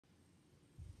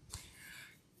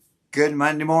Good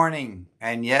Monday morning.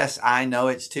 And yes, I know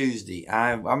it's Tuesday.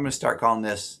 I'm going to start calling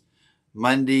this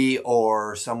Monday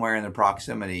or somewhere in the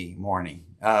proximity morning.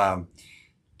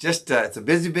 It's a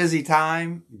busy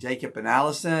time. Jacob and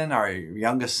Allison, our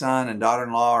youngest son and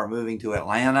daughter-in-law, are moving to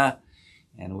Atlanta,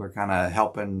 and we're kind of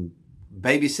helping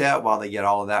babysit while they get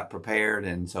all of that prepared.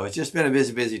 And so it's just been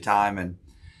a busy time. And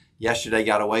yesterday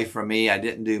got away from me. I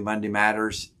didn't do Monday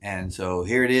Matters. And so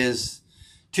here it is,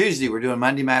 Tuesday. We're doing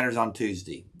Monday Matters on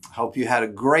Tuesday. Hope you had a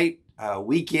great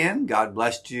weekend. God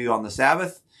blessed you on the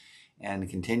Sabbath and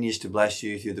continues to bless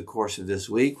you through the course of this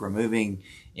week. We're moving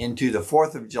into the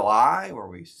 4th of July, where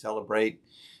we celebrate,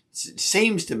 it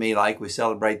seems to me like we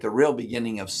celebrate the real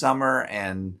beginning of summer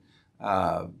and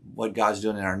what God's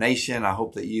doing in our nation. I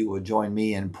hope that you will join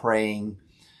me in praying.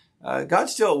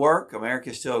 God's still at work.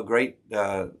 America's still a great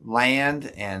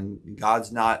land, and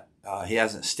God's not, he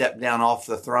hasn't stepped down off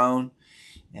the throne.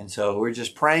 And so we're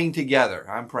just praying together.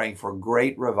 I'm praying for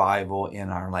great revival in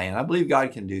our land. I believe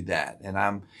God can do that. And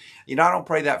I don't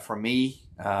pray that for me.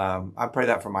 I pray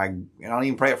that for I don't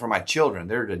even pray it for my children.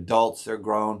 They're adults. They're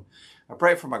grown. I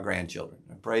pray it for my grandchildren.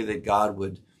 I pray that God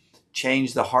would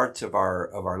change the hearts of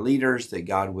our leaders, that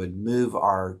God would move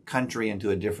our country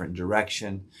into a different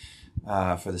direction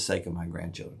for the sake of my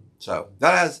grandchildren. So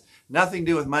that has nothing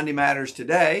to do with Monday Matters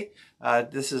today.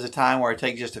 This is a time where I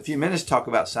take just a few minutes to talk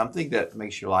about something that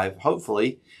makes your life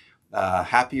hopefully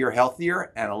happier,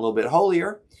 healthier, and a little bit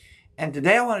holier. And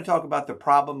today I want to talk about the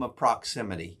problem of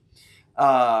proximity.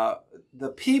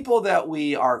 The people that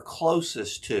we are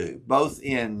closest to, both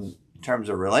in terms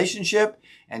of relationship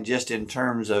and just in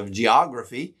terms of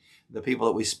geography, the people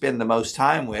that we spend the most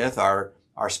time with are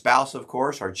our spouse, of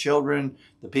course, our children,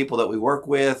 the people that we work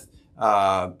with,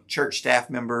 church staff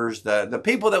members, the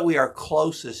people that we are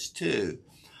closest to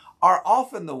are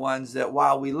often the ones that,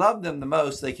 while we love them the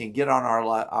most, they can get on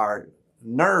our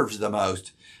nerves the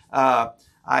most.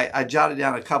 I jotted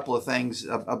down a couple of things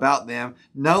about them.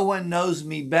 No one knows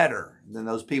me better than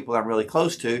those people I'm really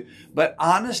close to, but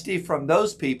honesty from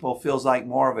those people feels like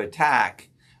more of an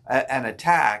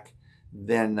attack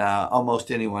than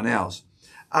almost anyone else.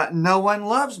 No one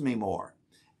loves me more,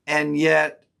 and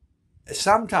yet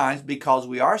sometimes, because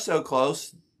we are so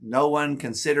close, no one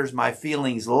considers my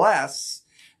feelings less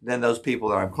than those people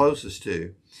that I'm closest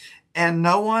to. And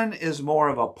no one is more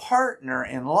of a partner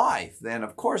in life than,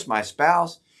 of course, my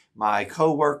spouse, my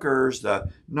coworkers.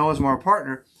 No one's more a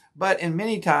partner. But in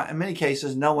many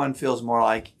cases, no one feels more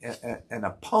like an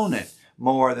opponent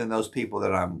more than those people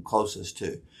that I'm closest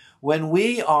to. When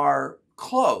we are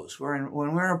close, when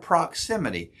we're in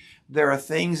proximity, there are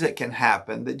things that can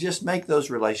happen that just make those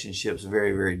relationships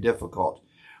very difficult.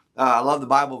 I love the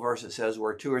Bible verse that says,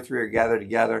 where 2 or 3 are gathered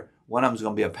together, one of them is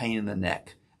going to be a pain in the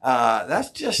neck.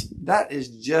 That is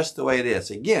just the way it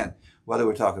is. Again, whether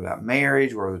we're talking about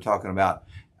marriage, whether we're talking about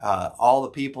all the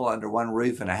people under one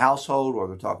roof in a household, or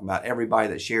we're talking about everybody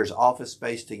that shares office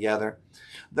space together.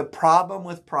 The problem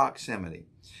with proximity,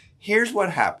 here's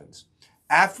what happens.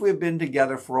 After we've been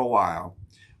together for a while,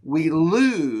 we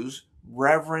lose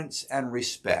reverence and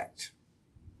respect.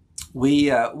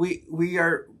 We're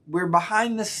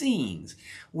behind the scenes.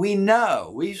 We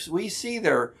know, we see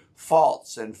their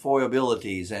faults and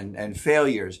foibilities and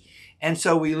failures. And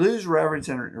so we lose reverence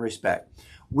and respect.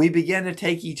 We begin to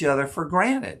take each other for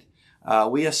granted.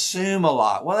 We assume a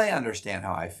lot. Well, they understand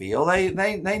how I feel.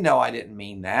 They know I didn't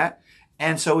mean that.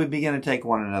 And so we begin to take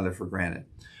one another for granted.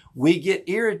 We get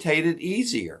irritated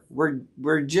easier.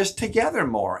 We're just together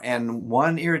more. And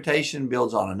one irritation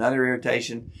builds on another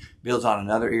irritation, builds on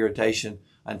another irritation,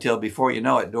 until before you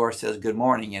know it, Doris says good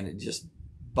morning, and it just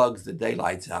bugs the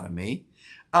daylights out of me.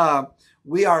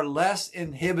 We are less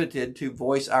inhibited to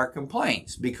voice our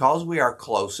complaints because we are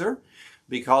closer,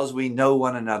 because we know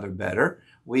one another better.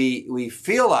 We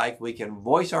feel like we can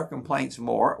voice our complaints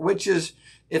more,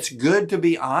 it's good to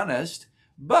be honest.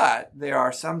 But there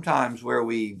are some times where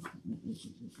we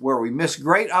miss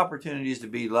great opportunities to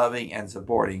be loving and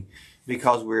supporting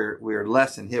because we're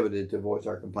less inhibited to voice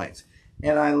our complaints.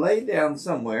 And I laid down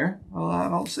somewhere. Well, I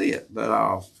don't see it, but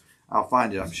I'll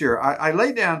find it, I'm sure. I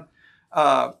laid down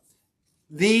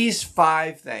these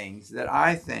 5 things that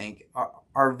I think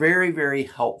are very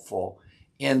helpful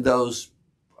in those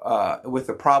with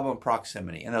the problem of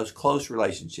proximity and those close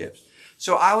relationships.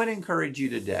 So I would encourage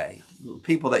you today,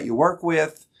 people that you work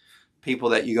with, people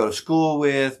that you go to school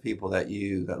with, people that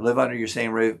live under your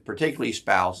same roof, particularly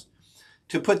spouse,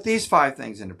 to put these 5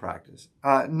 things into practice.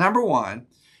 Number 1,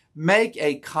 make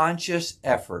a conscious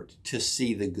effort to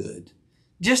see the good.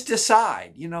 Just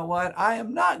decide, you know what? I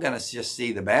am not going to just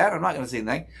see the bad. I'm not going to see the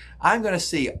negative. I'm going to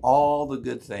see all the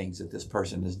good things that this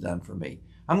person has done for me.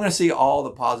 I'm going to see all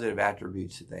the positive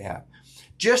attributes that they have.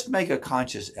 Just make a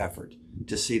conscious effort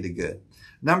to see the good.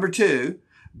 Number 2,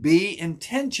 be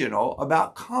intentional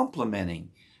about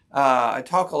complimenting. I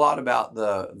talk a lot about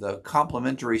the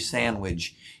complimentary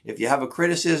sandwich. If you have a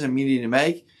criticism you need to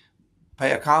make,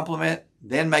 pay a compliment,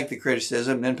 then make the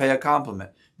criticism, then pay a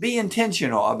compliment. Be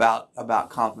intentional about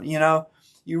compliment. You know,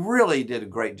 you really did a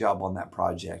great job on that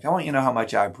project. I want you to know how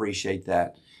much I appreciate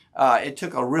that. It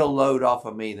took a real load off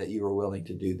of me that you were willing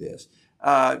to do this.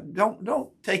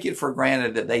 Don't take it for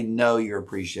granted that they know your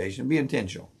appreciation. Be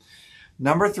intentional.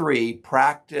 Number 3,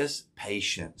 practice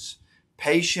patience.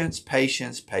 Patience,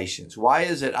 patience, patience. Why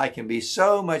is it I can be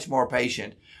so much more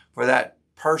patient for that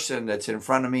person that's in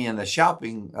front of me in the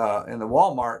shopping, in the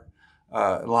Walmart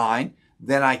line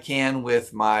than I can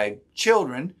with my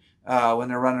children when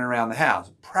they're running around the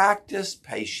house? Practice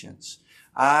patience.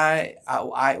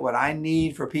 What I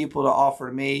need for people to offer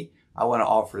to me, I want to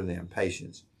offer them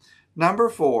patience. Number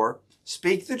 4,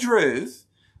 speak the truth,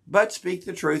 but speak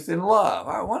the truth in love.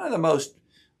 One of the most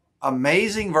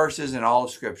amazing verses in all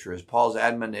of Scripture is Paul's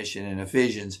admonition in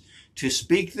Ephesians to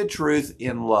speak the truth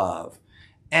in love.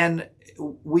 And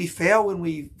we fail when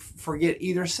we forget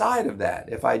either side of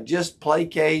that. If I just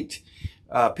placate,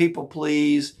 people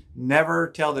please, never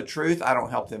tell the truth, I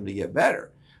don't help them to get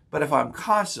better. But if I'm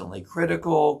constantly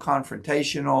critical,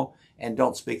 confrontational, and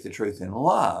don't speak the truth in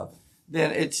love,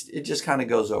 then it just kind of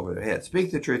goes over their head.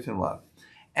 Speak the truth in love.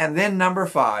 And then number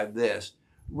 5, this.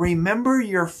 Remember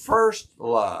your first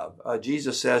love.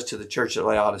 Jesus says to the church at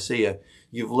Laodicea,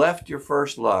 you've left your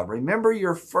first love. Remember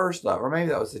your first love. Or maybe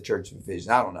that was the church of Ephesians.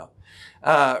 I don't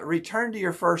know. Return to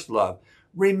your first love.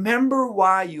 Remember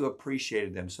why you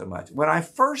appreciated them so much. When I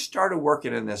first started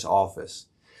working in this office,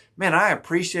 man, I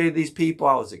appreciated these people.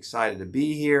 I was excited to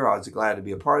be here. I was glad to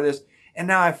be a part of this. And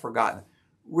now I've forgotten.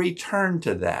 Return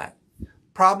to that.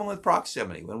 Problem with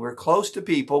proximity. When we're close to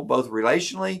people, both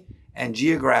relationally and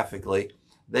geographically,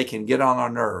 they can get on our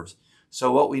nerves.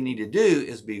 So what we need to do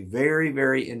is be very,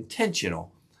 very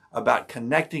intentional about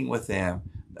connecting with them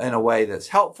in a way that's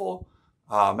helpful,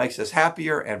 makes us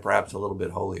happier, and perhaps a little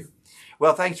bit holier.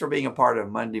 Well, thanks for being a part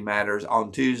of Monday Matters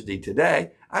on Tuesday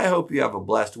today. I hope you have a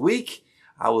blessed week.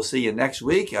 I will see you next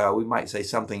week. We might say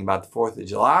something about the 4th of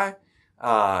July.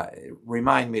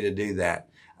 Remind me to do that.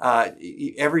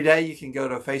 Every day you can go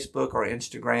to Facebook or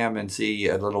Instagram and see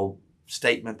a little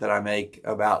statement that I make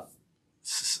about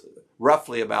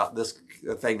roughly about this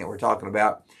thing that we're talking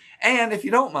about. And if you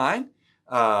don't mind,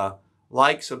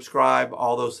 like, subscribe,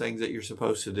 all those things that you're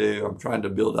supposed to do. I'm trying to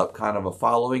build up kind of a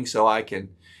following so I can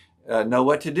know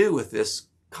what to do with this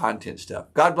content stuff.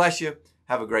 God bless you.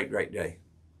 Have a great, great day.